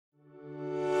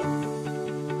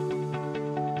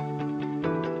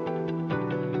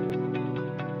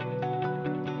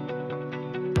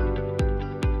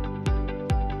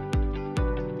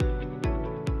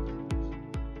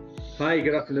Hi,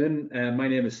 good afternoon. My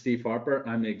name is Steve Harper.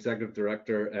 I'm the Executive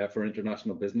Director for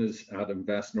International Business at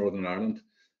Invest Northern Ireland.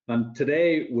 And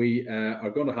today we are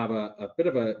going to have a bit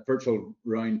of a virtual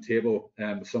round table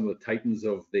with some of the titans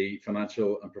of the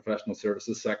financial and professional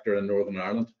services sector in Northern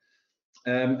Ireland.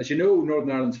 As you know,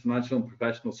 Northern Ireland's financial and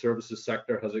professional services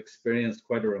sector has experienced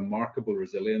quite a remarkable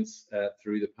resilience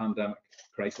through the pandemic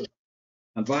crisis.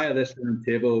 And via this round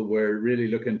table, we're really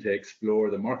looking to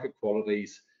explore the market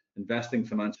qualities investing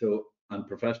financial and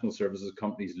professional services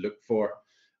companies look for,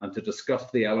 and to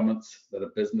discuss the elements that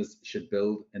a business should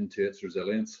build into its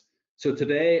resilience. So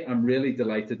today, I'm really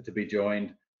delighted to be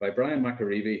joined by Brian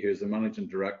McAreavey, who is the Managing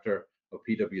Director of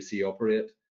PwC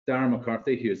Operate, Darragh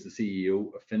McCarthy, who is the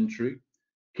CEO of FinTrU,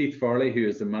 Keith Farley, who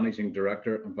is the Managing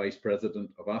Director and Vice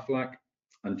President of Aflac,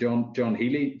 and John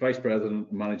Healy, Vice President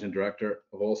and Managing Director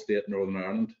of Allstate Northern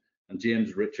Ireland, and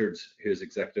James Richards, who is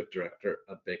Executive Director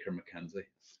at Baker McKenzie.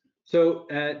 So,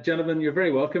 gentlemen, you're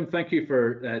very welcome. Thank you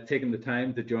for taking the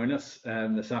time to join us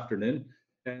this afternoon.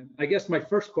 I guess my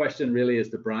first question really is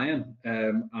to Brian,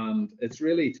 and it's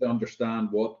really to understand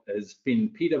what has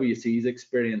been PwC's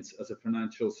experience as a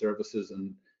financial services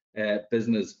and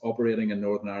business operating in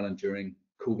Northern Ireland during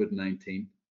COVID-19.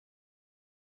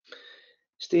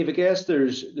 Steve, I guess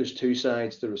there's two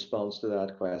sides to the response to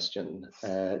that question,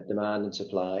 demand and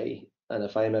supply. And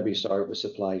if I maybe start with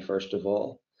supply first of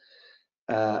all,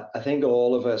 I think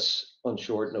all of us on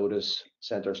short notice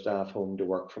sent our staff home to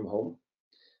work from home,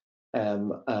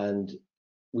 and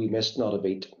we missed not a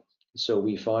beat. So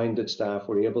we found that staff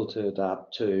were able to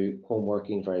adapt to home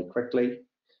working very quickly.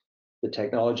 The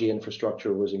technology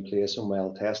infrastructure was in place and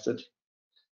well tested.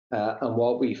 And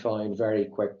what we found very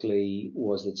quickly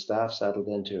was that staff settled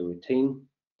into a routine.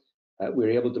 We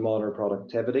were able to monitor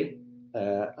productivity,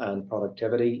 and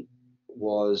productivity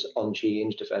was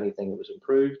unchanged. If anything, it was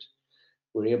improved.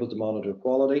 We were able to monitor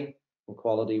quality, and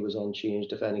quality was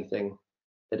unchanged. If anything,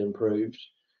 it improved.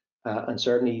 And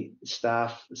certainly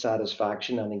staff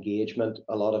satisfaction and engagement,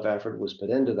 a lot of effort was put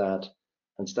into that,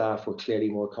 and staff were clearly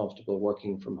more comfortable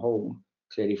working from home,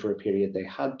 clearly for a period they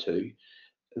had to,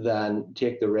 than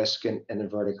take the risk in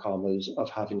inverted commas of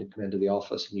having to come into the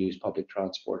office and use public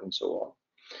transport and so on.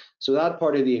 So that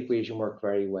part of the equation worked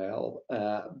very well,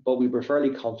 but we were fairly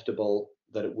comfortable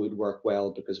that it would work well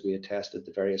because we had tested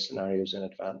the various scenarios in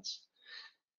advance.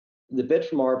 The bit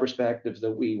from our perspective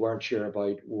that we weren't sure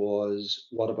about was,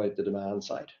 what about the demand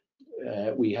side?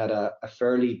 We had a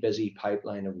fairly busy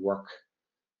pipeline of work,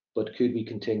 but could we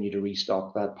continue to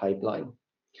restock that pipeline?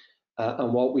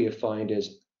 And what we have found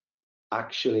is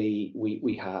actually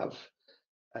we have.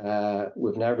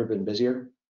 We've never been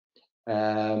busier.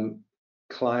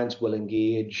 Clients will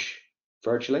engage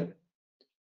virtually.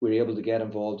 We're able to get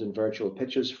involved in virtual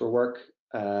pitches for work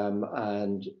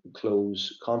and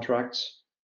close contracts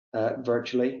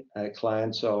virtually.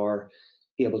 Clients are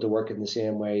able to work in the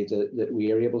same way that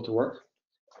we are able to work.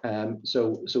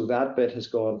 So that bit has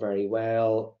gone very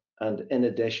well. And in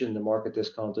addition, the market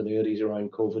discontinuities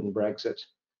around COVID and Brexit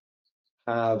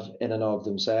have in and of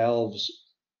themselves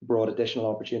brought additional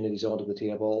opportunities onto the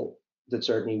table that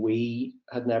certainly we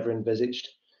had never envisaged.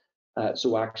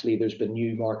 So actually, there's been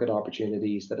new market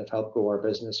opportunities that have helped grow our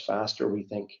business faster, we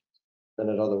think, than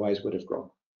it otherwise would have grown.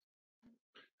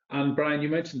 And Brian, you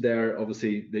mentioned there,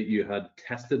 obviously, that you had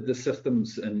tested the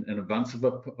systems in advance of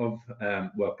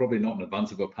well, probably not in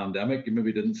advance of a pandemic. You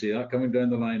maybe didn't see that coming down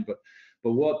the line, but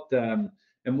what,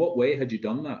 in what way had you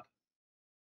done that?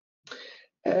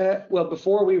 Well,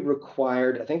 before we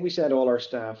required, I think we sent all our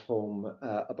staff home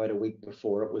about a week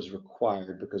before it was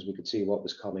required because we could see what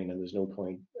was coming and there's no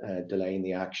point delaying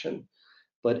the action.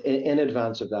 But in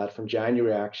advance of that, from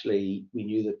January, actually, we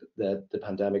knew that the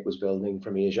pandemic was building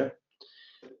from Asia.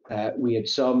 We had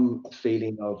some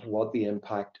feeling of what the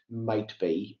impact might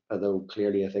be, although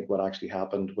clearly I think what actually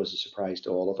happened was a surprise to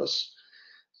all of us.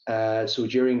 So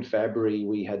during February,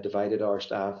 we had divided our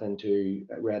staff into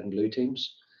red and blue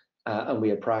teams. And we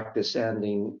had practiced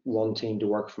sending one team to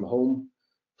work from home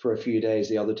for a few days.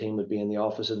 The other team would be in the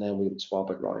office, and then we would swap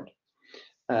it around.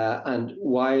 And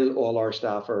while all our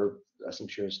staff are, as I'm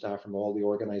sure staff from all the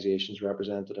organizations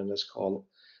represented in this call,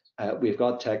 we've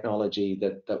got technology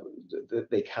that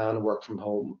they can work from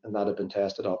home, and that had been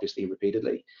tested obviously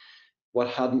repeatedly. What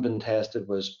hadn't been tested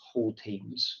was whole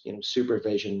teams,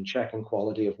 supervision, checking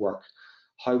quality of work.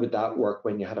 How would that work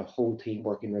when you had a whole team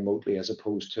working remotely as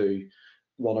opposed to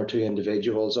one or two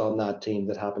individuals on that team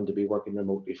that happened to be working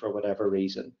remotely for whatever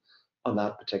reason on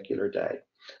that particular day?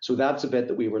 So that's a bit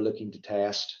that we were looking to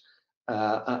test.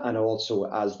 And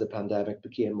also, as the pandemic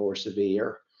became more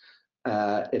severe,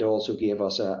 it also gave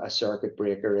us a circuit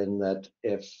breaker in that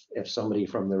if somebody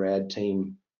from the red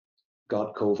team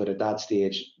got COVID at that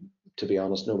stage, to be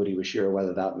honest, nobody was sure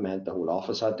whether that meant the whole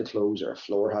office had to close, or a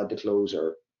floor had to close,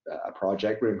 or a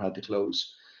project room had to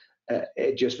close.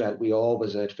 It just meant we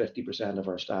always had 50% of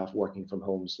our staff working from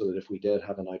home, so that if we did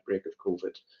have an outbreak of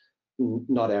COVID,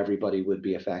 not everybody would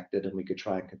be affected, and we could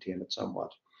try and contain it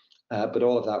somewhat. But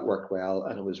all of that worked well,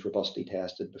 and it was robustly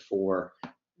tested before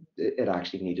it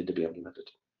actually needed to be implemented.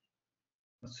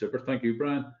 That's super. Thank you,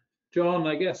 Brian. John,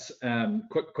 I guess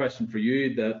quick question for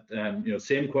you. That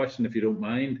same question, if you don't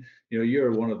mind.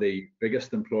 You're one of the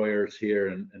biggest employers here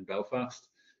in Belfast.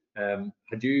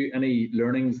 Had you any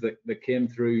learnings that came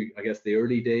through, I guess, the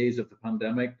early days of the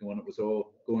pandemic when it was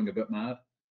all going a bit mad?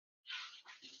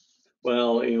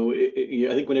 Well,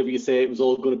 I think whenever you say it was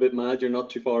all going a bit mad, you're not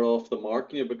too far off the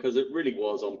mark, because it really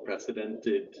was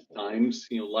unprecedented times.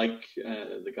 Like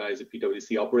the guys at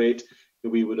PwC operate,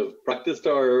 we would have practiced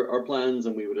our plans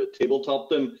and we would have tabletopped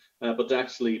them, but to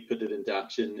actually put it into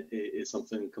action is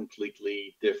something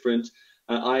completely different.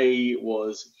 I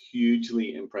was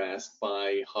hugely impressed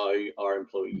by how our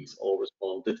employees all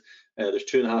responded. There's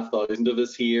 2,500 of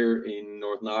us here in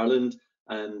Northern Ireland,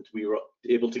 and we were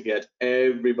able to get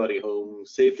everybody home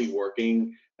safely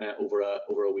working over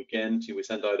a weekend. We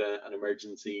sent out an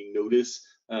emergency notice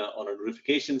on our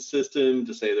notification system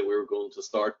to say that we were going to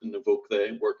start and invoke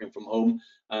the working from home,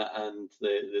 and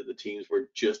the teams were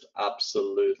just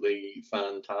absolutely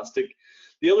fantastic.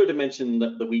 The other dimension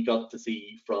that we got to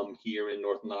see from here in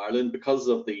Northern Ireland, because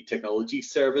of the technology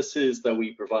services that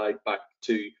we provide back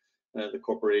to the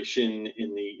corporation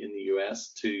in the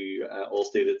US, to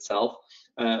Allstate itself,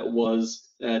 was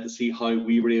to see how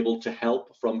we were able to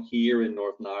help from here in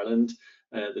Northern Ireland,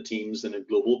 the teams on a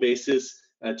global basis,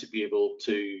 to be able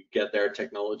to get their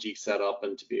technology set up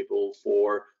and to be able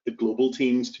for the global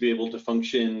teams to be able to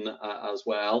function as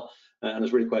well. And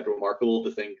it's really quite remarkable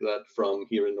to think that from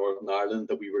here in Northern Ireland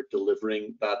that we were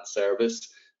delivering that service,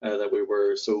 that we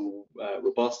were so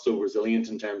robust, so resilient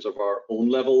in terms of our own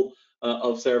level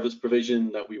of service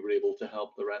provision, that we were able to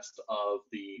help the rest of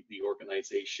the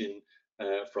organization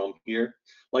from here.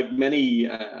 Like many,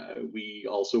 we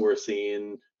also were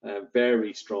seeing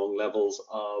very strong levels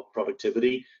of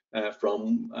productivity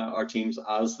from our teams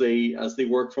as they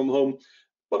work from home.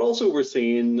 But also we're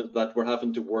seeing that we're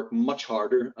having to work much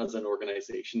harder as an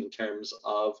organization in terms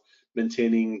of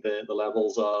maintaining the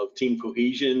levels of team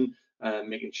cohesion,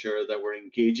 making sure that we're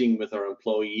engaging with our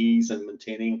employees and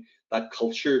maintaining that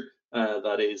culture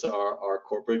that is our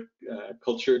corporate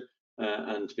culture,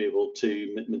 and to be able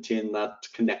to maintain that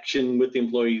connection with the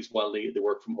employees while they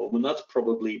work from home. And that's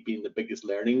probably been the biggest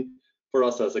learning for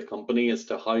us as a company, as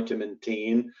to how to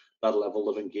maintain that level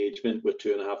of engagement with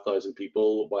 2,500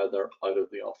 people while they're out of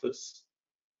the office.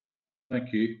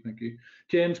 Thank you.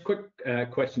 James, quick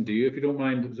question to you, if you don't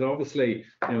mind. So obviously,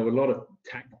 a lot of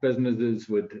tech businesses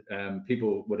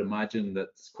people would imagine that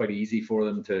it's quite easy for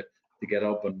them to get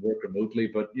up and work remotely,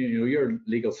 but your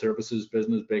legal services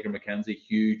business, Baker McKenzie,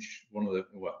 huge, one of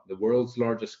the world's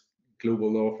largest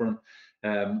global law firm.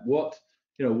 What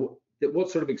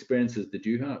sort of experiences did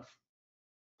you have?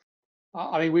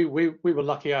 I mean, we were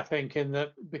lucky, I think, in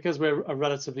that because we're a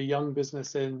relatively young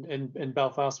business in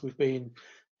Belfast. We've been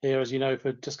here, as you know,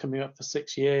 for just coming up for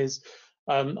 6 years.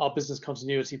 Our business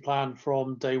continuity plan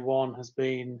from day one has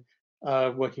been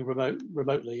working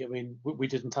remotely. I mean, we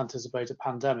didn't anticipate a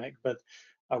pandemic, but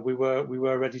we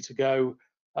were ready to go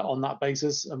on that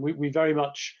basis. And we very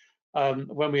much,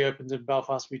 when we opened in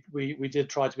Belfast, we did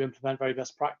try to implement very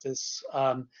best practice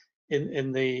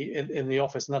in the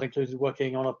office, and that included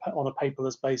working on a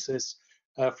paperless basis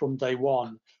from day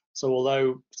one. So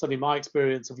although certainly my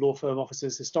experience of law firm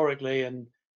offices historically, and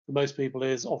for most people,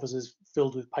 is offices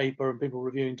filled with paper and people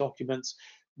reviewing documents,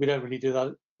 we don't really do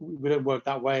that. We don't work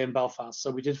that way in Belfast.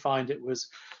 So we did find it was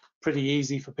pretty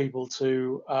easy for people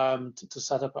to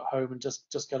set up at home and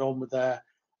just get on with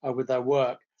their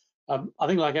work. I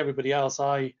think, like everybody else,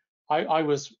 I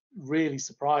was really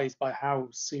surprised by how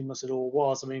seamless it all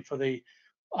was. I mean,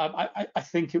 I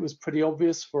think it was pretty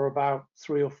obvious for about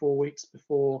 3 or 4 weeks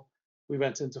before we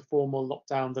went into formal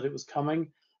lockdown that it was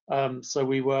coming. So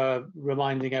we were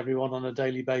reminding everyone on a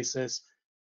daily basis,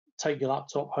 take your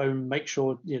laptop home, make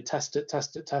sure test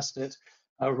it,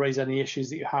 raise any issues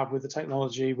that you have with the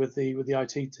technology with the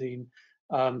IT team.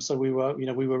 So we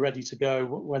were ready to go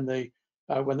when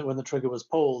the trigger was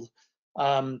pulled.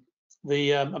 I mean,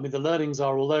 the learnings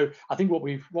are, although I think what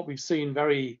we've seen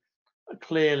very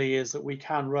clearly is that we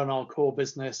can run our core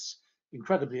business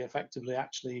incredibly effectively,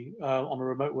 actually, on a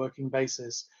remote working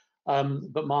basis.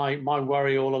 But my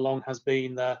worry all along has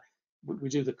been that we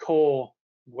do the core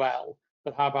well,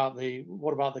 but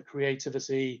what about the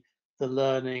creativity, the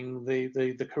learning,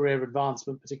 the career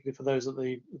advancement, particularly for those at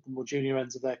the more junior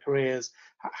ends of their careers.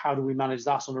 How do we manage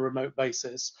that on a remote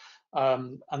basis?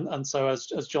 And so,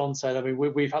 as John said, I mean,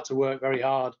 we've had to work very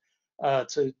hard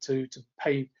to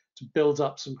build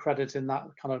up some credit in that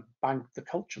kind of bank, the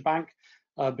culture bank,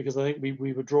 because I think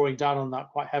we were drawing down on that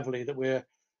quite heavily. That we're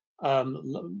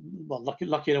well,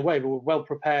 lucky in a way, but we're well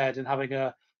prepared in having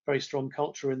a very strong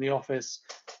culture in the office,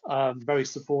 very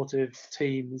supportive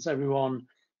teams. Everyone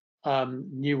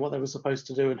knew what they were supposed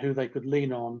to do and who they could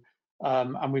lean on,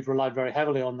 and we've relied very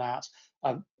heavily on that.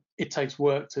 It takes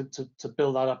work to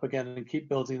build that up again and keep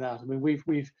building that. I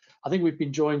mean, I think we've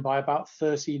been joined by about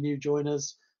 30 new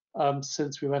joiners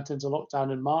since we went into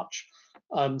lockdown in March.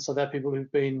 So they're people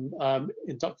who've been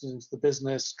inducted into the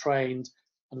business, trained,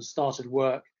 and started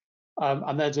work,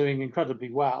 and they're doing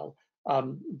incredibly well.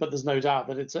 But there's no doubt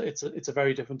that it's a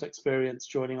very different experience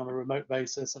joining on a remote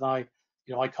basis, and I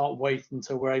can't wait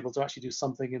until we're able to actually do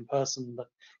something in person. But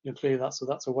clearly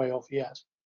that's a way off yet.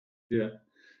 Yeah.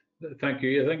 Thank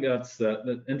you. I think that's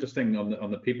interesting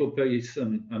on the people piece,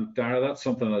 and Darragh, that's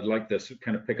something I'd like to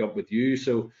kind of pick up with you.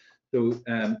 So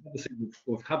obviously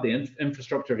we've had the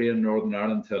infrastructure here in Northern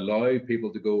Ireland to allow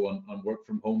people to go and work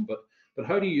from home, but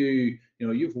how do you've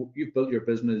built your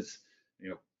business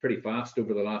pretty fast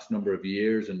over the last number of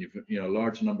years, and you've a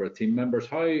large number of team members.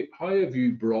 How have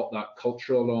you brought that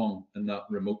culture along in that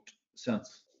remote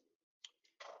sense?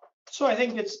 So I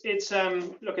think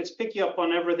it's picking up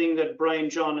on everything that Brian,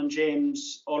 John, and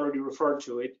James already referred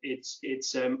to. It's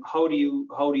how do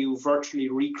you virtually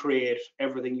recreate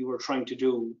everything you were trying to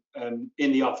do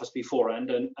in the office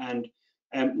beforehand, and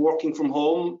working from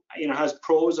home has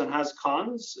pros and has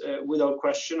cons without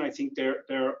question. I think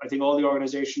I think all the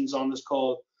organisations on this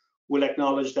call will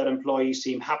acknowledge that employees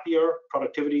seem happier,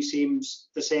 productivity seems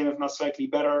the same if not slightly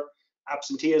better,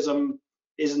 absenteeism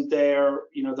isn't there,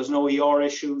 there's no ER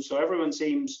issues, so everyone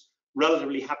seems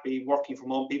relatively happy working from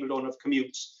home. People don't have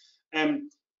commutes,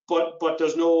 but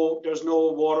there's no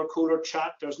water cooler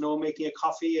chat, there's no making a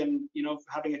coffee and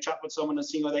having a chat with someone and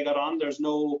seeing how they got on. There's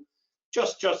no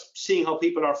just seeing how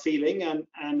people are feeling, and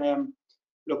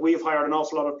look, we've hired an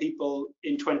awful lot of people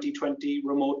in 2020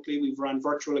 remotely. We've run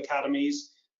virtual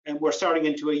academies, and we're starting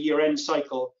into a year-end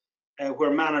cycle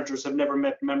where managers have never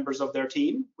met members of their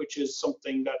team, which is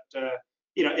something that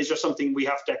is just something we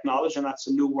have to acknowledge, and that's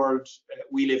a new world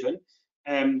we live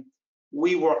in.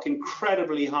 We work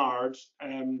incredibly hard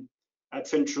at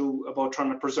FinTrU about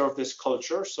trying to preserve this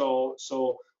culture. So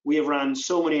we have ran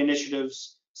so many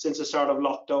initiatives since the start of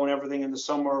lockdown, everything in the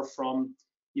summer from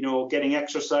getting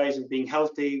exercise and being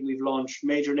healthy. We've launched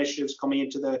major initiatives coming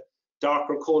into the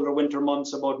darker, colder winter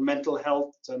months about mental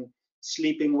health and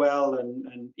sleeping well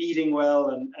and eating well,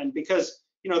 and because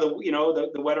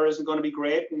the weather isn't going to be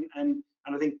great, and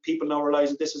I think people now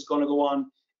realize that this is going to go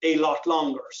on a lot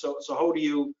longer. So how do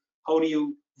you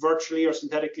virtually or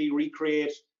synthetically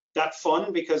recreate that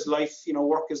fun? Because life,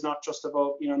 work is not just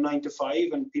about 9 to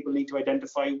 5, and people need to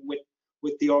identify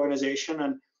with the organization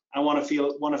and want to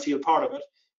feel part of it.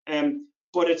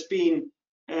 But it's been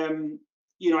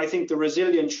I think the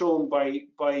resilience shown by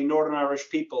Northern Irish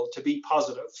people to be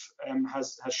positive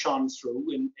has shone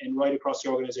through in right across the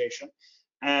organization.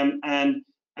 And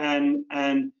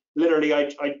literally,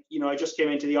 I just came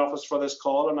into the office for this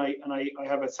call, and I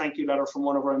have a thank you letter from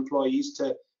one of our employees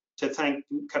to thank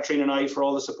Katrina and I for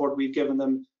all the support we've given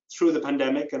them through the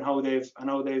pandemic, and how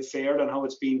they've fared, and how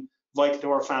it's been vital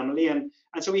to our family. And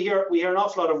so we hear an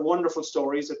awful lot of wonderful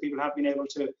stories that people have been able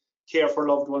to care for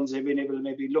loved ones, they've been able to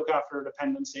maybe look after their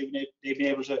dependents, they've been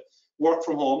able to work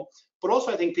from home. But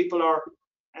also I think people are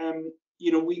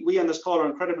we on this call are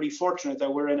incredibly fortunate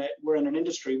that we're in an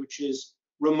industry which is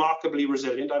remarkably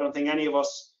resilient. I don't think any of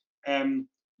us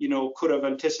could have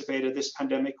anticipated this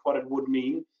pandemic, what it would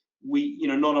mean.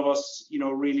 None of us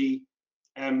really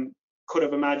could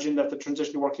have imagined that the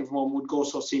transition to working from home would go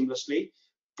so seamlessly,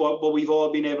 but we've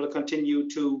all been able to continue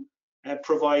to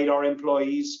provide our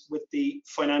employees with the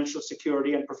financial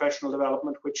security and professional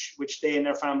development which they and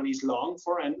their families long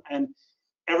for, and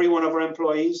every one of our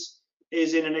employees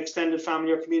is in an extended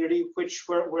family or community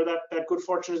where that good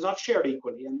fortune is not shared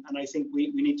equally, and I think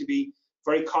we need to be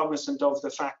very cognizant of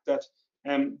the fact that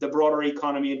the broader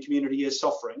economy and community is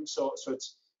suffering. So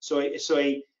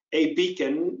a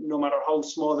beacon, no matter how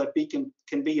small that beacon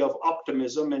can be, of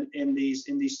optimism in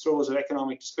these throes of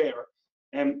economic despair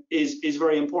is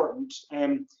very important.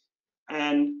 And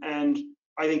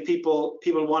I think people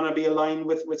want to be aligned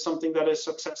with something that is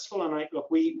successful. And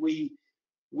we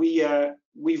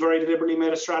very deliberately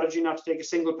made a strategy not to take a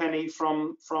single penny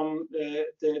from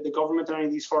the government on any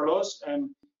of these furloughs.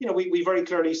 We very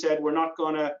clearly said we're not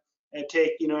going to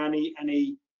take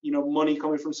any money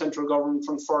coming from central government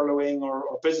from furloughing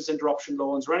or business interruption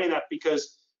loans or any of that,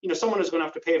 because someone is going to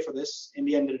have to pay for this in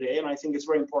the end of the day. And I think it's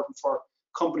very important for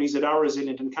companies that are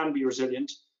resilient and can be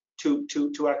resilient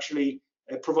to actually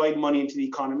provide money into the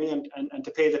economy and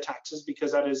to pay the taxes,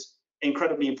 because that is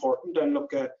incredibly important. And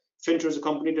look, FinTrU as a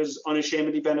company has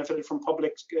unashamedly benefited from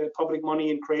public money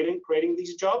in creating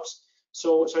these jobs.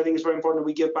 So I think it's very important that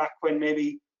we give back when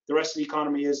maybe the rest of the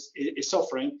economy is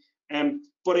suffering.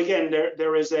 But again,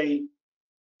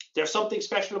 there's something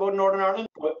special about Northern Ireland,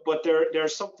 but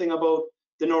there's something about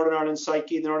the Northern Ireland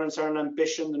psyche, the Northern Ireland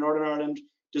ambition, the Northern Ireland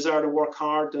desire to work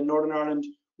hard, the Northern Ireland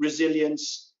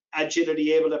resilience,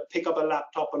 agility, able to pick up a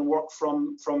laptop and work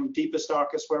from deepest,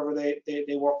 darkest, wherever they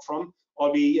work from,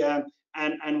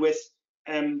 and with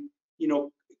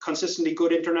consistently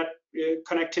good internet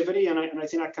connectivity. And I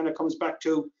think that kind of comes back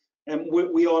to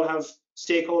we all have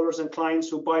stakeholders and clients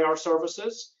who buy our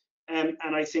services, and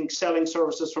I think selling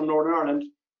services from Northern Ireland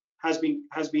has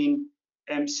been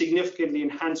significantly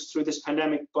enhanced through this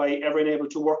pandemic by everyone able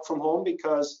to work from home,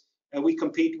 because we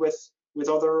compete with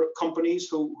other companies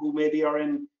who maybe are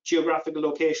in geographical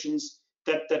locations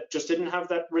that just didn't have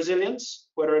that resilience,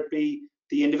 whether it be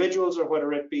the individuals or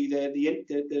whether it be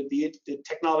the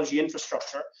technology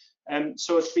infrastructure.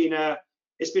 So it's been a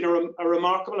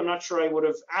remarkable. I'm not sure I would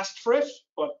have asked for it,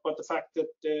 but the fact that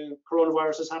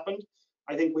coronavirus has happened,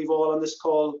 I think we've all on this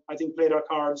call, I think, played our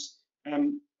cards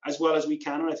as well as we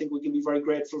can, and I think we can be very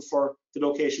grateful for the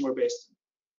location we're based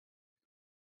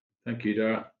in. Thank you,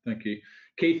 Darragh. Thank you.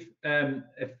 Keith,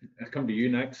 if I come to you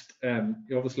next,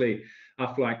 obviously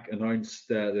Aflac announced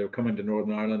they were coming to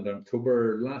Northern Ireland in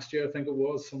October last year, I think it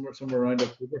was, somewhere around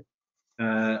October.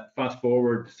 Fast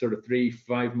forward sort of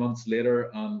 3-5 months later,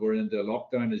 and we're into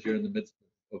lockdown as you're in the midst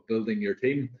of building your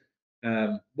team.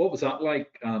 What was that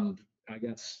like? And I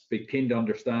guess be keen to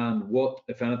understand what,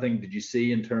 if anything, did you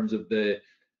see in terms of the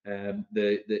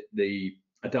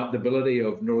adaptability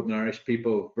of Northern Irish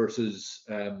people versus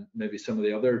maybe some of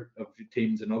the other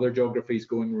teams in other geographies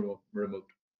going remote?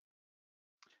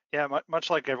 Yeah, much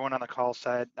like everyone on the call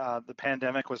said, the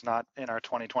pandemic was not in our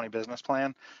 2020 business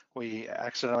plan. We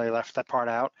accidentally left that part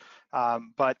out.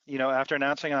 But after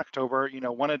announcing in October,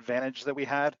 one advantage that we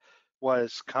had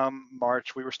was come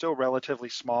March, we were still relatively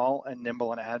small and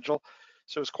nimble and agile.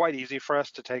 So it was quite easy for us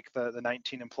to take the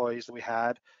 19 employees that we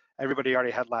had. Everybody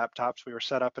already had laptops. We were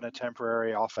set up in a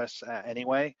temporary office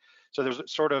anyway. So there was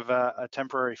sort of a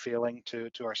temporary feeling to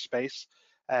our space.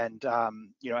 And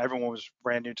everyone was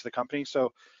brand new to the company.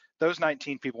 So those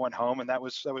 19 people went home, and that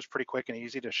was pretty quick and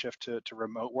easy to shift to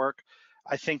remote work.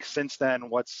 I think since then,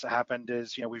 what's happened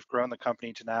is, we've grown the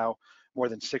company to now more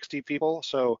than 60 people.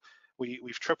 So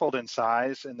we've tripled in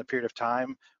size in the period of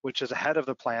time, which is ahead of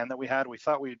the plan that we had. We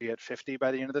thought we'd be at 50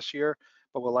 by the end of this year,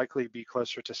 but we'll likely be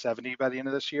closer to 70 by the end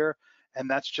of this year. And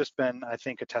that's just been, I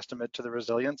think, a testament to the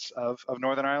resilience of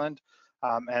Northern Ireland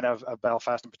and of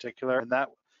Belfast in particular. And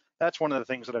that's one of the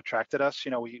things that attracted us.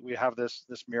 We have this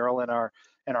mural in our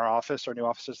office, our new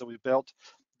offices that we've built,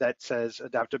 that says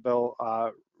adaptable,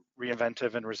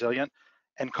 reinventive, and resilient.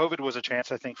 And COVID was a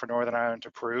chance, I think, for Northern Ireland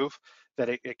to prove that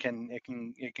it can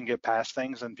get past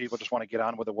things, and people just want to get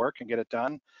on with the work and get it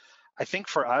done. I think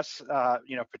for us,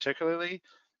 particularly,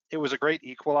 it was a great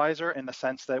equalizer in the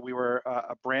sense that we were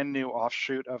a brand new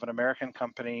offshoot of an American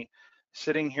company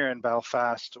sitting here in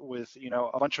Belfast with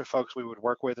a bunch of folks we would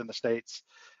work with in the States,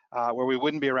 where we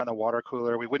wouldn't be around the water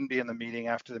cooler, we wouldn't be in the meeting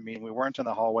after the meeting, we weren't in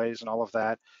the hallways and all of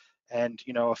that. And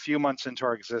a few months into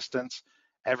our existence,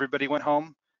 everybody went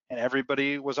home and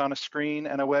everybody was on a screen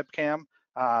and a webcam.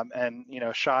 And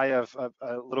shy of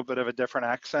a little bit of a different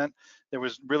accent, there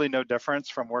was really no difference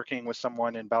from working with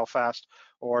someone in Belfast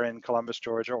or in Columbus,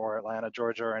 Georgia, or Atlanta,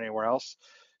 Georgia, or anywhere else.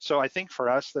 So I think for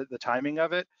us, the timing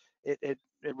of it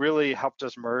really helped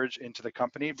us merge into the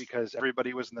company, because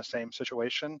everybody was in the same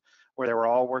situation where they were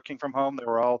all working from home. They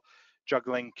were all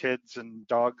juggling kids and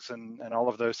dogs and all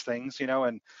of those things,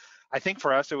 and I think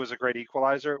for us, it was a great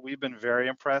equalizer. We've been very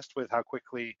impressed with how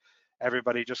quickly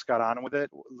everybody just got on with it.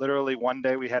 Literally one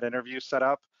day we had interviews set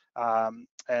up,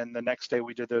 and the next day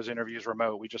we did those interviews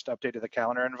remote. We just updated the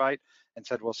calendar invite and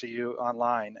said, we'll see you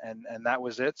online. And that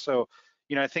was it. So,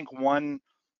 I think one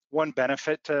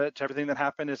benefit to everything that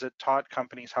happened is it taught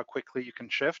companies how quickly you can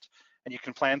shift, and you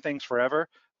can plan things forever,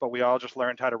 but we all just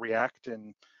learned how to react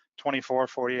in 24,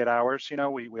 48 hours.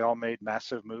 We all made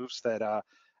massive moves that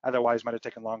otherwise might have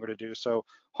taken longer to do. So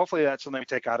hopefully that's something we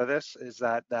take out of this, is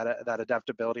that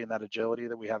adaptability and that agility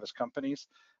that we have as companies.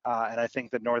 And I think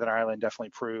that Northern Ireland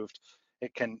definitely proved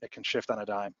it can shift on a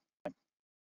dime.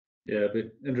 Yeah, it'd be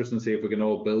interesting to see if we can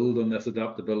all build on this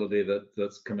adaptability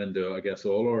that's come into, I guess,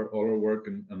 all our work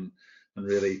and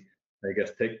really, I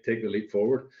guess, take the leap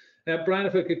forward. Brian,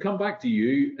 if I could come back to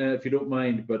you, if you don't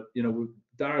mind, but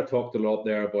Darragh talked a lot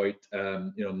there about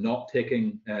not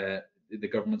taking the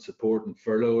government support and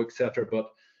furlough, etc.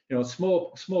 But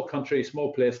small country,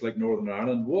 small place like Northern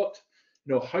Ireland,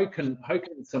 how can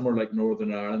somewhere like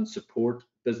Northern Ireland support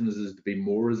businesses to be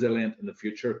more resilient in the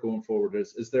future going forward?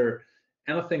 Is there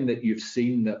anything that you've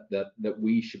seen that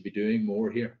we should be doing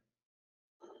more here?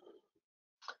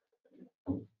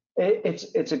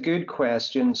 It's a good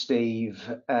question, Steve.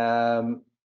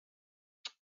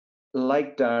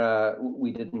 Like Darragh,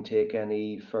 we didn't take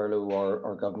any furlough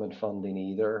or government funding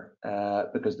either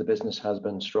because the business has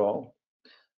been strong.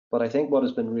 But I think what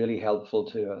has been really helpful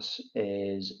to us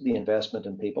is the investment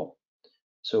in people.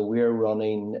 So we're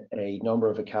running a number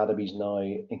of academies now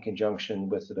in conjunction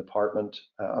with the Department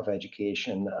of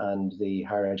Education and the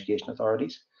higher education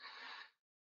authorities.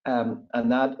 And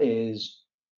that is,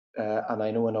 and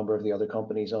I know a number of the other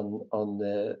companies on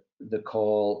the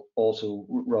call also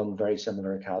run very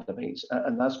similar academies.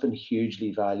 And that's been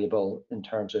hugely valuable in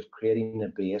terms of creating a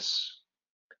base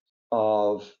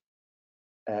of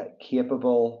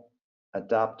capable,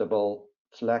 adaptable,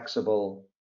 flexible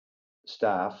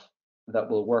staff that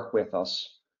will work with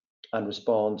us and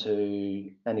respond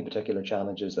to any particular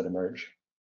challenges that emerge.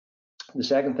 The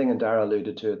second thing, and Darragh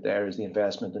alluded to it there, is the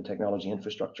investment in technology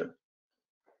infrastructure.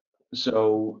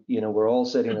 So, we're all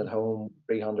sitting at home,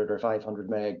 300 or 500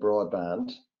 meg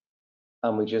broadband,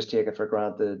 and we just take it for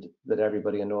granted that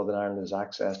everybody in Northern Ireland has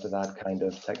access to that kind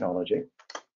of technology.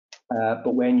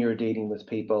 But when you're dealing with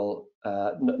people,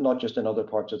 not just in other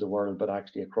parts of the world, but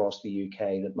actually across the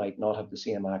UK that might not have the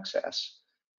same access,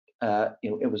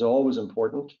 it was always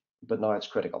important, but now it's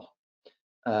critical.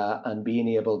 And being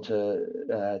able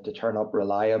to turn up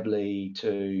reliably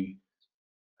to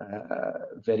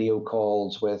video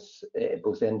calls with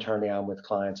both internally and with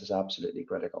clients is absolutely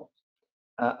critical.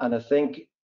 And I think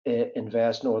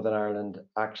Invest Northern Ireland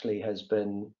actually has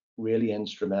been really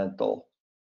instrumental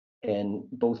in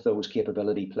both those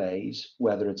capability plays,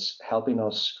 whether it's helping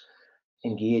us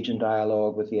engage in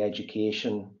dialogue with the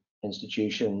education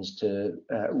institutions to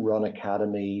run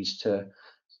academies, to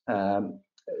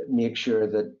make sure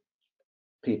that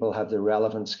people have the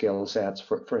relevant skill sets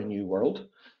for a new world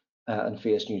and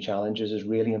face new challenges is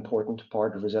really important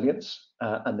part of resilience.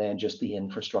 And then just the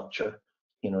infrastructure.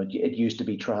 It used to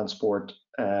be transport,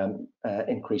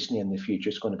 increasingly in the future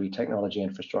it's going to be technology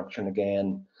infrastructure. And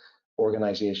again,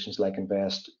 organizations like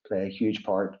Invest play a huge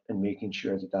part in making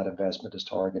sure that that investment is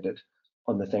targeted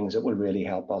on the things that will really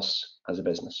help us as a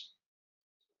business.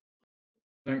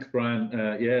 Thanks, Brian.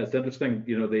 Yeah, it's interesting,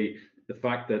 the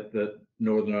fact that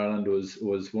Northern Ireland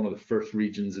was one of the first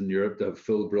regions in Europe to have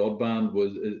full broadband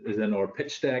is in our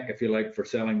pitch deck, if you like, for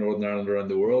selling Northern Ireland around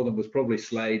the world, and was probably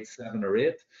slide 7 or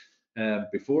 8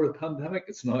 before the pandemic.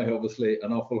 It's now obviously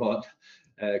an awful lot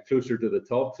closer to the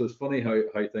top. So it's funny how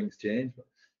things change. But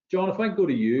John, if I go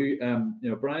to you,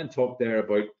 Brian talked there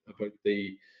about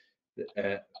the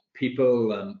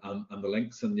people and the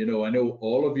links, and I know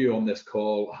all of you on this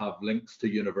call have links to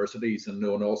universities, and in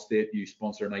Allstate you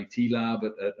sponsor an IT lab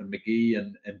at McGee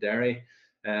and Darragh.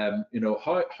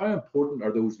 How important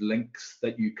are those links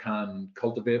that you can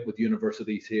cultivate with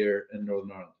universities here in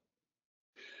Northern Ireland?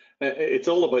 It's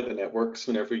all about the networks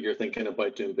whenever you're thinking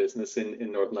about doing business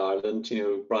in Northern Ireland.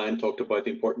 Brian talked about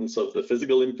the importance of the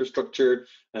physical infrastructure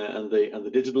and the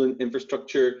digital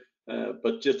infrastructure.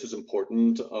 But just as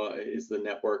important is the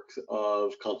network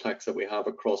of contacts that we have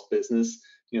across business.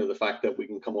 The fact that we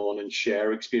can come on and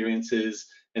share experiences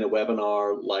in a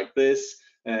webinar like this.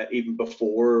 Even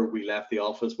before we left the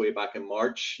office way back in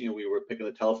March, we were picking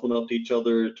the telephone up to each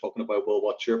other, talking about, well,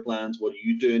 what's your plans? What are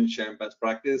you doing? Sharing best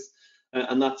practice.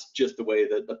 And that's just the way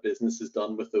that the business is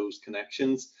done with those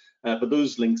connections. But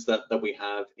those links that we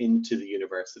have into the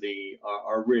university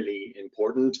are really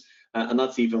important. And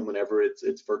that's even whenever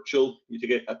it's virtual. You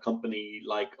take a company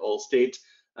like Allstate,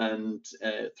 and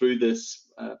through this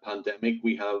pandemic,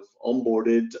 we have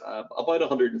onboarded about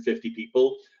 150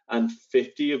 people, and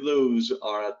 50 of those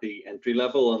are at the entry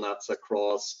level, and that's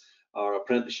across our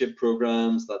apprenticeship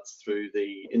programs, that's through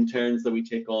the interns that we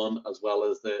take on, as well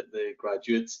as the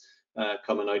graduates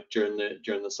coming out during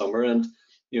the summer. And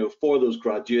for those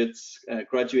graduates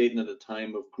graduating at a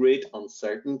time of great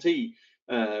uncertainty,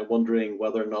 wondering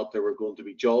whether or not there were going to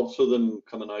be jobs for them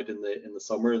coming out in the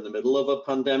summer in the middle of a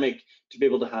pandemic, to be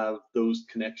able to have those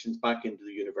connections back into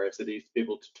the universities, to be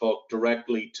able to talk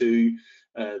directly to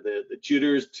the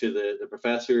tutors, to the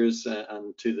professors,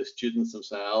 and to the students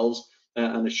themselves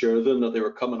and assure them that they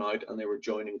were coming out and they were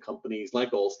joining companies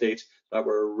like Allstate that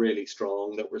were really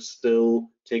strong, that were still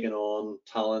taking on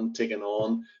talent, taking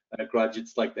on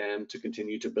graduates like them to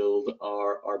continue to build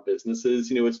our businesses.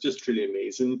 You know, it's just truly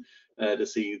amazing to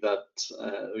see that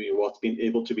you know, what's been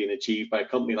able to be achieved by a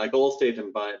company like Allstate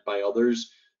and by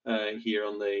others here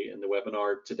on in the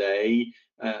webinar today,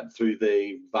 through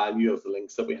the value of the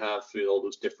links that we have through all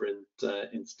those different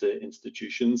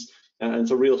institutions. And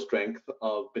it's a real strength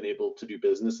of being able to do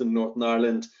business in Northern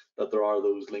Ireland, that there are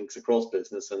those links across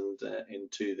business and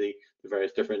into the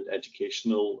various different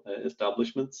educational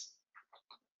establishments.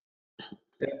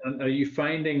 And are you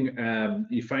finding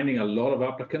a lot of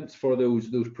applicants for those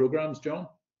programs, John?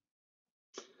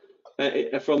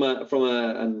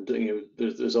 And you know,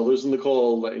 there's others in the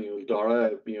call that, you know,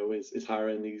 Darragh, you know, is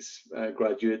hiring these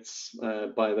graduates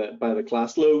by the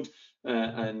class load,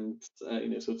 and you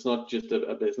know, so it's not just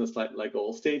a business like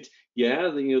Allstate.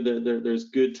 Yeah, you know, there's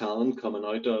good talent coming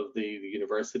out of the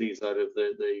universities, out of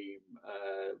the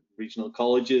regional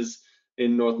colleges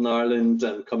in Northern Ireland,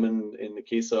 and coming in the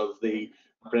case of the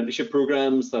apprenticeship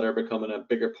programs that are becoming a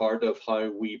bigger part of how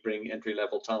we bring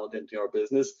entry-level talent into our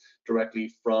business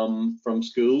directly from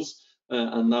schools,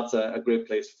 and that's a great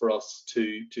place for us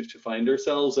to find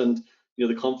ourselves. And you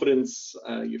know, the confidence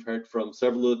you've heard from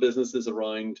several of the businesses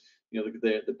around, you know,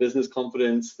 the business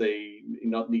confidence, they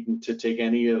not needing to take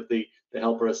any of the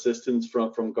help or assistance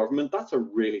from government. That's a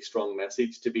really strong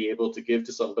message to be able to give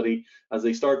to somebody as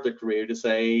they start their career, to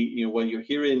say, you know, when you're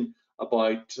hearing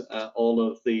about all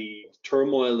of the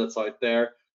turmoil that's out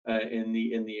there in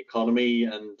the economy,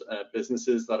 and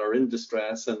businesses that are in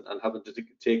distress and having to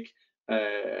take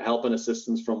help and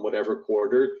assistance from whatever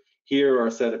quarter, here are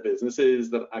a set of businesses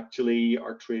that actually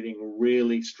are trading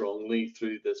really strongly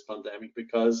through this pandemic,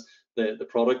 because the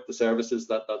product, the services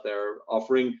that they're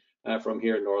offering from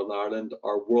here in Northern Ireland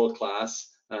are world class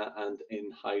and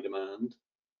in high demand.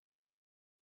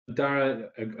 Darragh,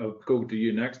 I'll go to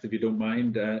you next if you don't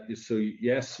mind. So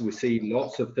yes, we see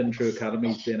lots of FinTrU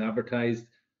academies being advertised.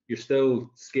 You're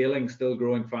still scaling, still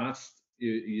growing fast.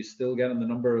 You still getting the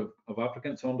number of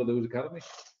applicants onto those academies?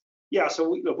 Yeah, so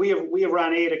we have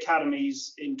ran 8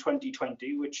 academies in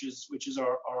 2020, which is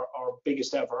our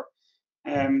biggest ever.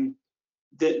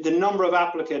 The number of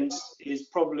applicants is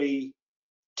probably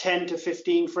 10 to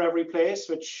 15 for every place,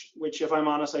 which if I'm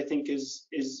honest, I think is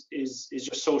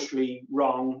just socially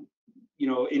wrong, you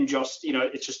know, unjust. You know,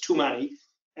 it's just too many.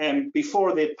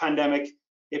 Before the pandemic,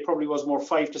 it probably was more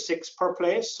 5 to 6 per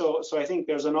place. So I think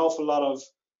there's an awful lot of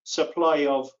supply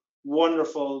of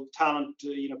wonderful talent,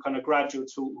 you know, kind of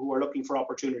graduates who are looking for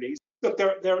opportunities. Look,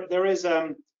 there is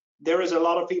a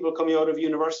lot of people coming out of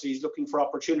universities looking for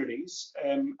opportunities,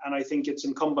 and I think it's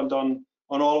incumbent on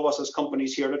all of us as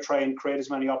companies here to try and create as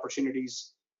many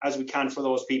opportunities as we can for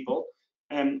those people.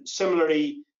 And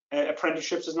similarly,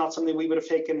 apprenticeships is not something we would have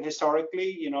taken historically.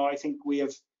 You know, I think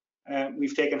we've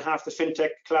taken half the FinTech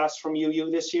class from UU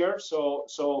this year.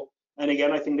 So and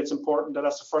again, I think it's important that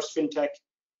that's the first FinTech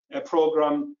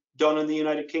program done in the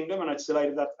United Kingdom, and I'm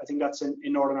delighted that I think that's in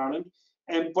Northern Ireland.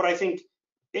 But I think,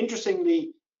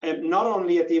 interestingly, not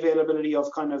only at the availability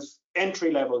of kind of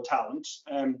entry-level talent,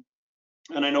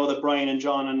 and I know that Brian and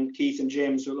John and Keith and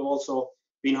James will also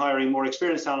been hiring more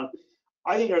experienced talent.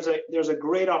 I think there's a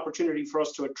great opportunity for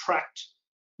us to attract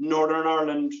Northern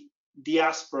Ireland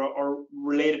diaspora, or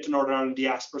related to Northern Ireland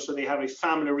diaspora, so they have a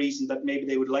family reason that maybe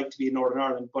they would like to be in Northern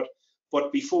Ireland,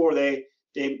 but before they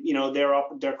you know,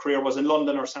 their career was in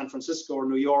London or San Francisco or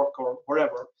New York or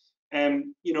wherever.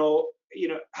 You know,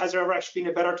 has there ever actually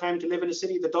been a better time to live in a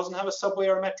city that doesn't have a subway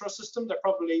or a metro system? There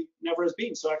probably never has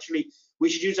been. So actually, we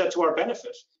should use that to our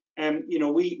benefit. You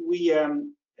know,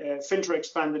 FinTrU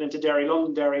expanded into Derry,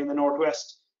 Londonderry in the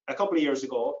northwest a couple of years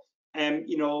ago.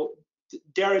 You know,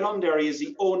 Derry, Londonderry is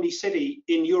the only city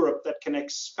in Europe that can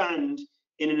expand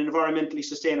in an environmentally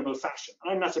sustainable fashion.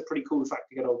 And that's a pretty cool fact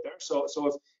to get out there. So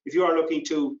if you are looking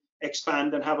to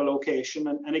expand and have a location,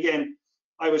 and again,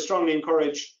 I would strongly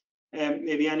encourage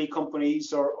maybe any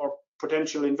companies or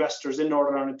potential investors in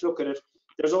Northern Ireland to look at it.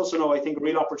 There's also now, I think, a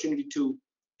real opportunity to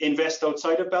invest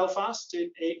outside of Belfast,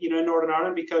 you know, in Northern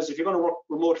Ireland, because if you're going to work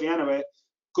remotely anyway,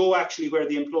 go actually where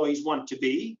the employees want to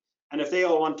be. And if they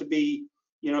all want to be,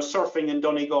 you know, surfing in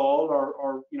Donegal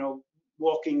or you know,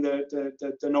 walking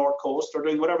the North Coast, or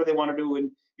doing whatever they want to do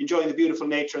and enjoying the beautiful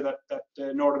nature that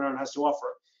Northern Ireland has to offer,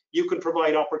 you could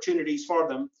provide opportunities for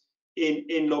them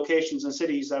in locations and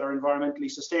cities that are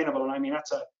environmentally sustainable. And I mean,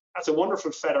 that's a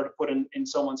wonderful feather to put in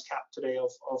someone's cap today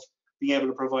of being able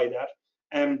to provide that.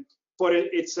 But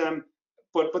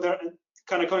they're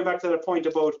kind of coming back to the point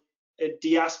about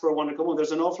diaspora want to come home.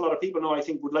 There's an awful lot of people now I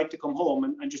think would like to come home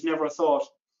and just never thought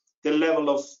the level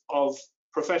of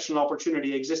professional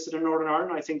opportunity existed in Northern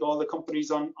Ireland. I think all the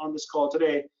companies on this call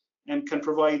today can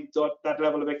provide that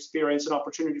level of experience and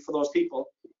opportunity for those people.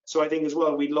 So I think as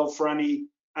well, we'd love for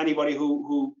anybody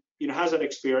who has that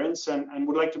experience and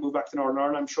would like to move back to Northern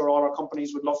Ireland. I'm sure all our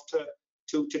companies would love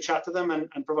to chat to them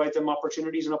and provide them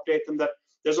opportunities and update them that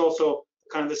there's also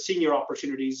kind of the senior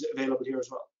opportunities available here as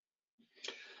well.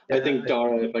 I think,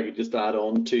 Darragh, if I could just add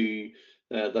on to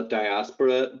that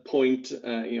diaspora point,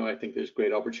 I think there's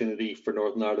great opportunity for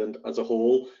Northern Ireland as a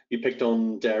whole. You picked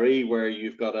on Derry, where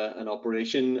you've got an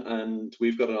operation, and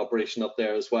we've got an operation up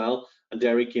there as well. And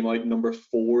Derry came out number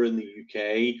 4 in the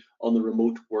UK on the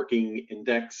remote working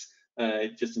index,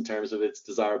 just in terms of its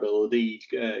desirability,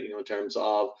 in terms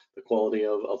of the quality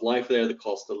of life there, the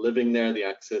cost of living there, the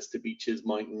access to beaches,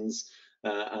 mountains,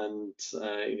 and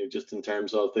just in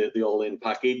terms of the all-in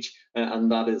package,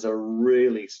 and that is a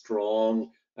really strong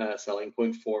selling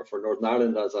point for Northern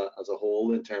Ireland as a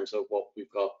whole in terms of what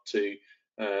we've got to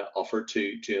offer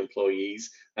to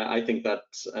employees. I think that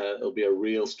it'll be a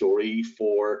real story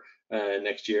for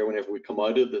next year whenever we come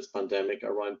out of this pandemic,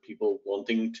 around people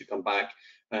wanting to come back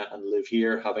and live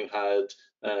here, having had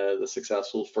the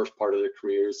successful first part of their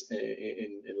careers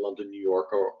in London, New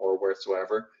York, or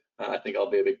wheresoever. I think that'll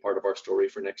be a big part of our story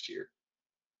for next year.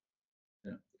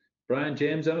 Yeah. Brian,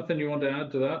 James, anything you want to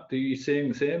add to that? Do you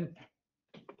seeing the same?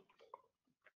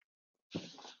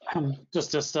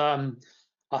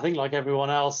 I think like everyone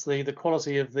else, the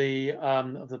quality of the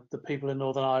people in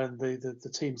Northern Ireland,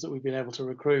 the teams that we've been able to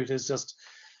recruit is just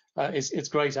it's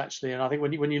great actually. And I think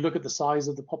when you look at the size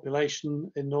of the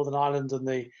population in Northern Ireland and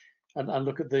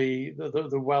look at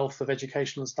the wealth of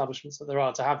educational establishments that there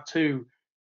are, to have 2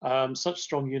 such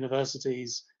strong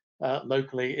universities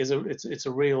locally it's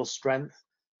a real strength.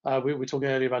 We were talking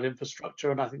earlier about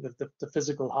infrastructure, and I think that the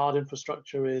physical hard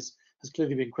infrastructure has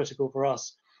clearly been critical for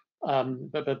us.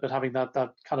 But having that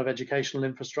kind of educational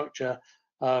infrastructure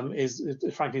is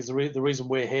frankly the reason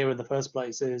we're here in the first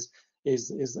place is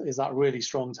that really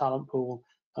strong talent pool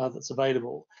that's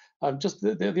available. Just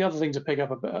the other thing to pick up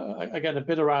a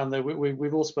bit around there,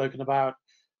 we've all spoken about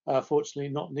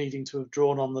fortunately not needing to have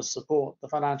drawn on the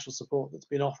financial support that's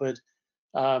been offered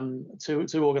to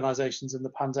organisations in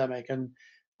the pandemic, and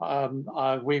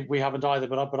we haven't either.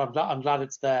 But I'm glad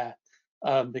it's there.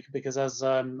 Because as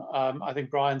I think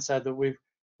Brian said, that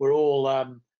we're all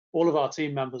of our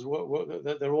team members,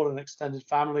 they're all in extended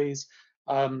families,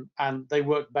 and they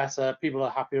work better. People are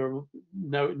happier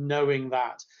knowing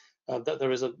that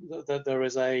there is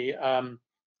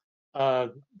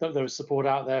support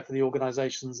out there for the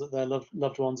organisations that their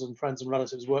loved ones and friends and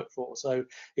relatives work for. So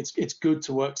it's good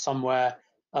to work somewhere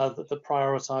that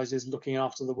prioritises looking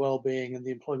after the well-being and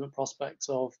the employment prospects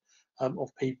of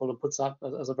people, and puts that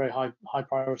as a very high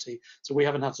priority. So we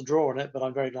haven't had to draw on it, but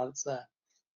I'm very glad it's there.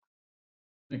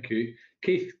 Thank you.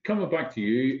 Keith, coming back to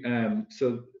you,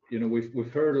 so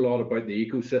we've heard a lot about the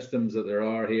ecosystems that there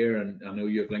are here, and I know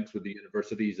you have links with the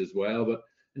universities as well, but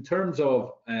in terms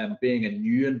of being a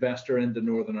new investor into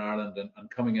Northern Ireland and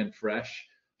coming in fresh,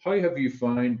 how have you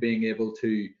found being able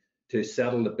to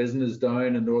settle the business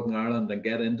down in Northern Ireland and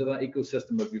get into that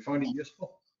ecosystem? Have you found it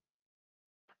useful?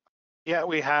 Yeah,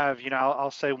 we have. I'll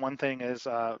say one thing is,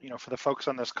 for the folks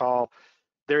on this call,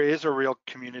 there is a real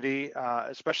community,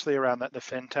 especially around the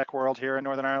FinTech world here in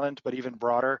Northern Ireland, but even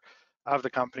broader of the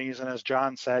companies. And as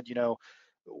John said,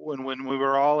 when we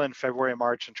were all in February and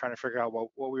March and trying to figure out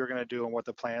what we were going to do and what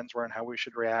the plans were and how we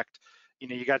should react,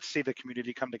 you got to see the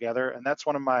community come together. And that's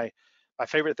one of my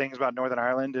favorite things about Northern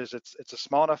Ireland is it's a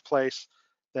small enough place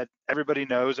that everybody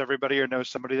knows everybody or knows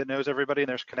somebody that knows everybody, and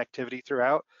there's connectivity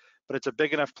throughout. But it's a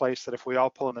big enough place that if we all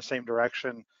pull in the same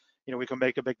direction, we can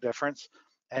make a big difference.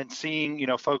 And seeing,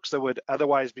 folks that would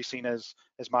otherwise be seen as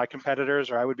my competitors,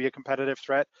 or I would be a competitive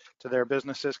threat to their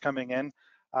businesses coming in,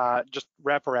 just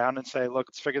wrap around and say, look,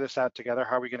 let's figure this out together.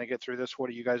 How are we going to get through this? What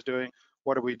are you guys doing?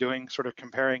 What are we doing? Sort of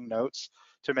comparing notes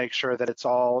to make sure that it's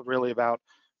all really about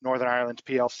Northern Ireland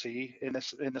PLC in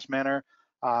this manner.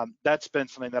 That's been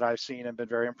something that I've seen and been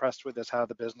very impressed with, is how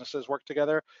the businesses work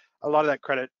together. A lot of that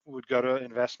credit would go to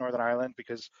Invest Northern Ireland,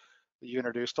 because you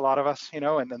introduced a lot of us, and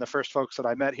then the first folks that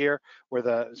I met here were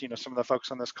some of the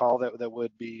folks on this call that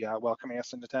would be welcoming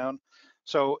us into town.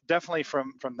 So definitely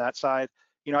from that side,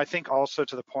 I think also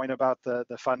to the point about the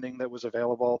funding that was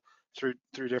available through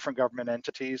different government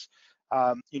entities,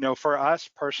 for us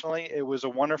personally, it was a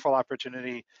wonderful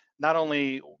opportunity, not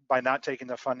only by not taking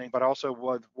the funding, but also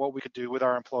what we could do with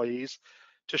our employees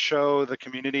to show the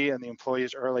community and the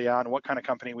employees early on what kind of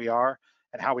company we are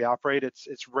and how we operate. It's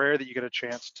rare that you get a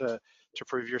chance to to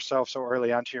prove yourself so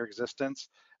early onto your existence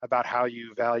about how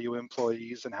you value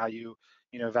employees and how you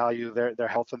value their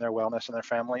health and their wellness and their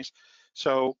families.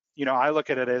 So, I look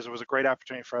at it as it was a great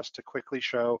opportunity for us to quickly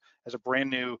show, as a brand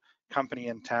new company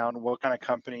in town, what kind of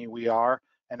company we are,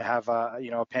 and have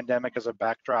a pandemic as a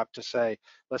backdrop to say,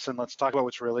 listen, let's talk about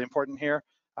what's really important here,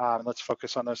 and let's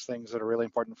focus on those things that are really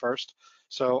important first.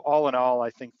 So all in all, I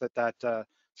think that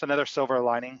it's another silver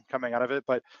lining coming out of it.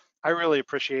 But I really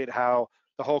appreciate how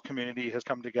the whole community has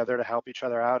come together to help each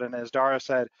other out. And as Darragh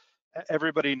said,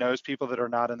 everybody knows people that are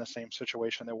not in the same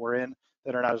situation that we're in,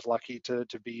 that are not as lucky to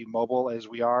be mobile as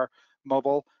we are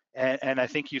mobile. And I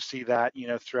think you see that,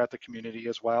 throughout the community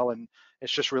as well. And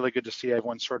it's just really good to see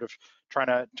everyone sort of trying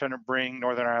to bring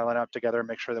Northern Ireland up together and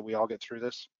make sure that we all get through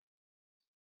this.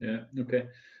 Yeah, okay.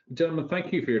 Gentlemen,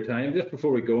 thank you for your time. Just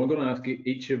before we go, I'm going to ask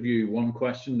each of you one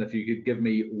question. If you could give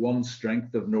me one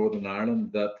strength of Northern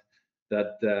Ireland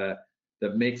that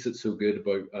makes it so good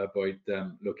about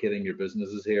locating your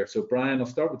businesses here. So Brian, I'll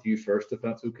start with you first, if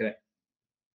that's okay.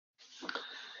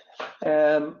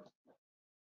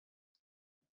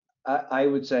 I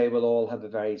would say we'll all have a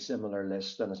very similar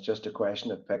list, and it's just a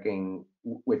question of picking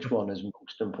which one is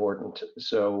most important.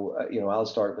 So, I'll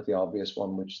start with the obvious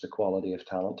one, which is the quality of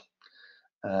talent.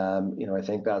 I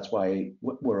think that's why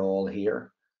we're all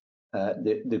here.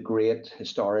 The great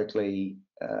historically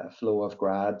flow of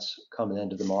grads coming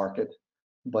into the market,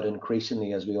 but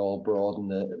increasingly as we all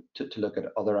broaden to look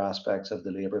at other aspects of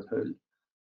the labour pool,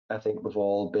 I think we've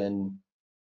all been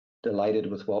delighted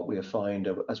with what we have found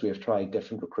as we have tried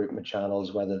different recruitment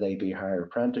channels, whether they be higher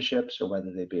apprenticeships or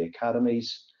whether they be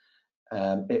academies.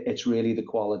 It's really the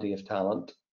quality of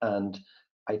talent, and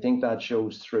I think that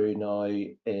shows through now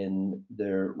in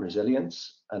their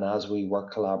resilience. And as we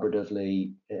work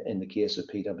collaboratively in the case of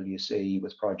PwC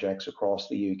with projects across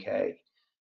the UK,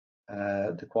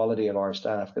 the quality of our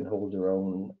staff can hold their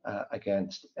own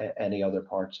against any other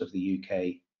parts of the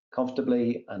UK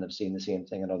comfortably, and I've seen the same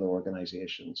thing in other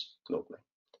organisations globally.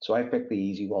 So I picked the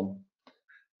easy one.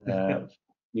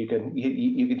 You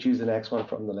can choose the next one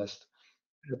from the list.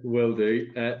 Will do.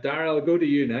 Darragh, I'll go to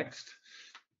you next.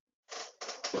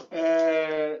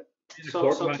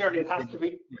 So clearly it has to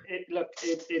be.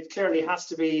 It clearly has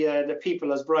to be the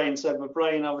people, as Brian said. But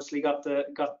Brian obviously got the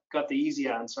easy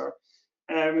answer.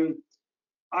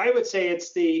 I would say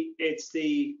it's the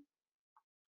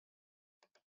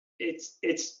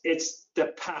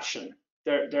passion.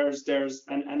 There's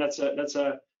and that's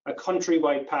a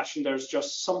countrywide passion. There's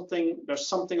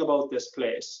something about this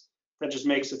place that just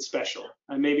makes it special.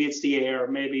 And maybe it's the air,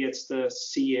 maybe it's the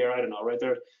sea air. I don't know, right?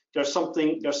 There's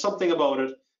something about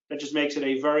it that just makes it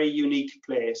a very unique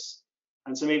place.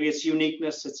 And so maybe it's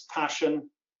uniqueness, it's passion.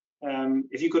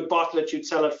 If you could bottle it, you'd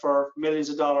sell it for millions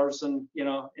of dollars, and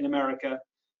in America.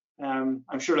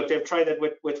 I'm sure that they've tried that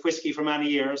with whiskey for many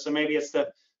years. So maybe it's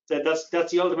that's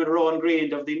the ultimate raw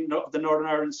ingredient of the Northern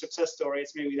Ireland success story.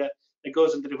 It's maybe that it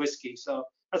goes into the whiskey. So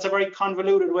that's a very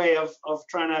convoluted way of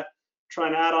trying to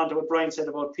add on to what Brian said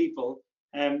about people.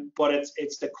 But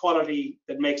it's the quality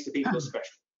that makes the people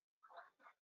special.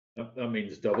 That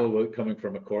means double coming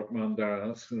from a Cork man, Darragh.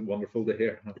 That's wonderful to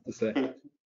hear, I have to say.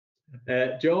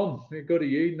 John, we go to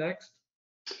you next.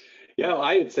 Yeah,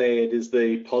 I would say it is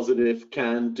the positive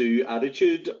can-do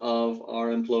attitude of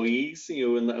our employees,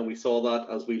 and we saw that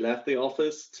as we left the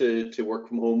office to work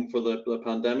from home for the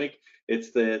pandemic.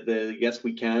 It's the yes,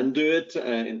 we can do it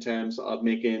in terms of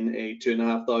making a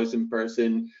 2,500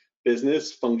 person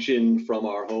business function from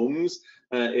our homes.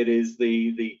 It is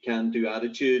the can-do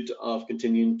attitude of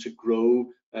continuing to grow,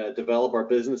 develop our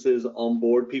businesses,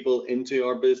 onboard people into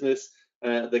our business.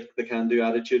 The can-do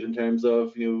attitude in terms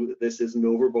of, this isn't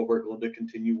over, but we're going to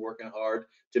continue working hard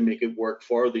to make it work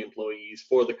for the employees,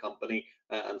 for the company,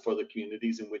 and for the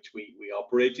communities in which we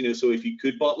operate. So if you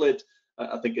could bottle it,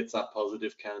 I think it's that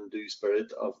positive can-do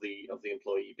spirit of the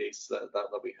employee base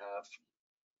that we have.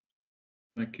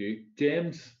 Thank you,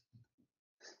 James.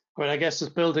 Well, I guess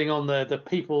just building on the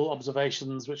people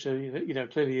observations, which are,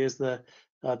 clearly is the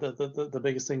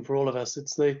biggest thing for all of us.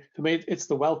 For me, it's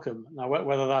the welcome. Now,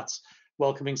 whether that's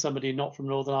welcoming somebody not from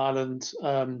Northern Ireland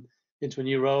into a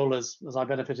new role, as I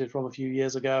benefited from a few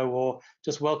years ago, or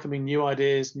just welcoming new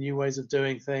ideas, new ways of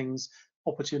doing things,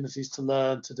 opportunities to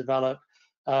learn, to develop.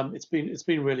 It's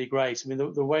been really great. I mean,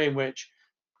 the way in which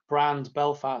brand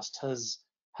Belfast has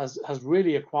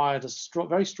really acquired a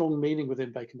very strong meaning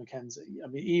within Baker McKenzie. I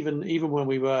mean, even when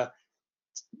we were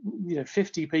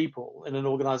 50 people in an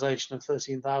organization of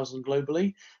 13,000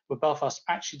 globally, where Belfast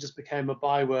actually just became a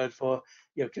byword for,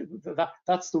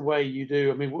 that's the way you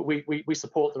do. I mean, we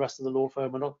support the rest of the law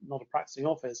firm. We're not a practicing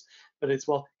office, but it's,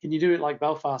 well, can you do it like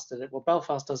Belfast did it? Well,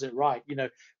 Belfast does it right.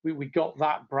 We got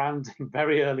that branding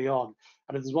very early on.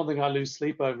 And if there's one thing I lose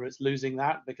sleep over, it's losing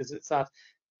that, because it's that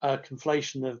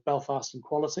conflation of Belfast and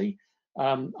quality.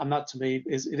 And that, to me,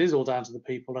 it is all down to the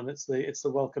people, and it's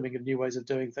the welcoming of new ways of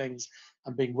doing things,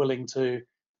 and being willing to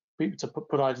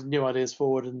put new ideas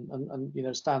forward,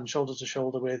 and stand shoulder to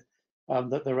shoulder with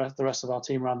the rest of our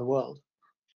team around the world.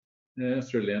 Yeah,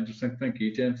 that's really interesting. Thank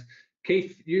you, James.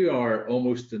 Keith, you are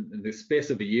almost in the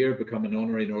space of a year become an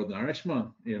honorary Northern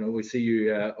Irishman. We see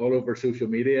you all over social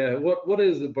media. What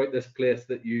is it about this place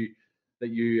that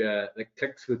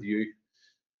clicks with you?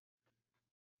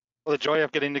 Well, the joy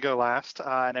of getting to go last,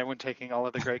 and everyone taking all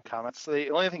of the great comments.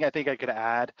 The only thing I think I could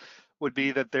add would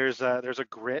be that there's a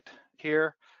grit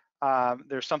here.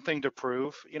 There's something to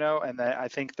prove, and I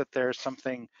think that there's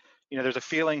something, there's a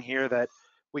feeling here that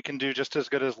we can do just as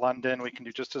good as London, we can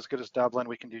do just as good as Dublin,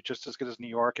 we can do just as good as New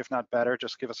York, if not better.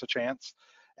 Just give us a chance.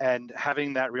 And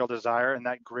having that real desire and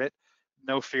that grit,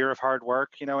 no fear of hard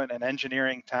work, in an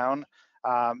engineering town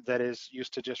that is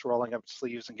used to just rolling up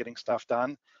sleeves and getting stuff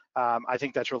done. I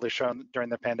think that's really shown during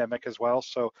the pandemic as well.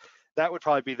 So that would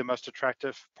probably be the most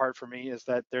attractive part for me, is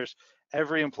that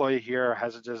every employee here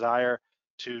has a desire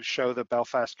to show that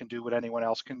Belfast can do what anyone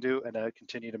else can do, and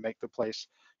continue to make the place,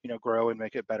 grow and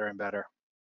make it better and better.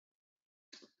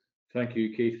 Thank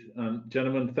you, Keith.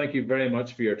 Gentlemen, thank you very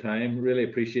much for your time. Really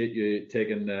appreciate you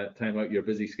taking time out your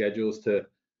busy schedules to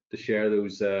share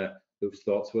those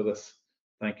thoughts with us.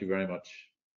 Thank you very much.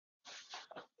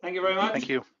 Thank you very much. Thank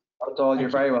you. That's all. You're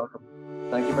very welcome.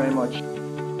 Thank you very much.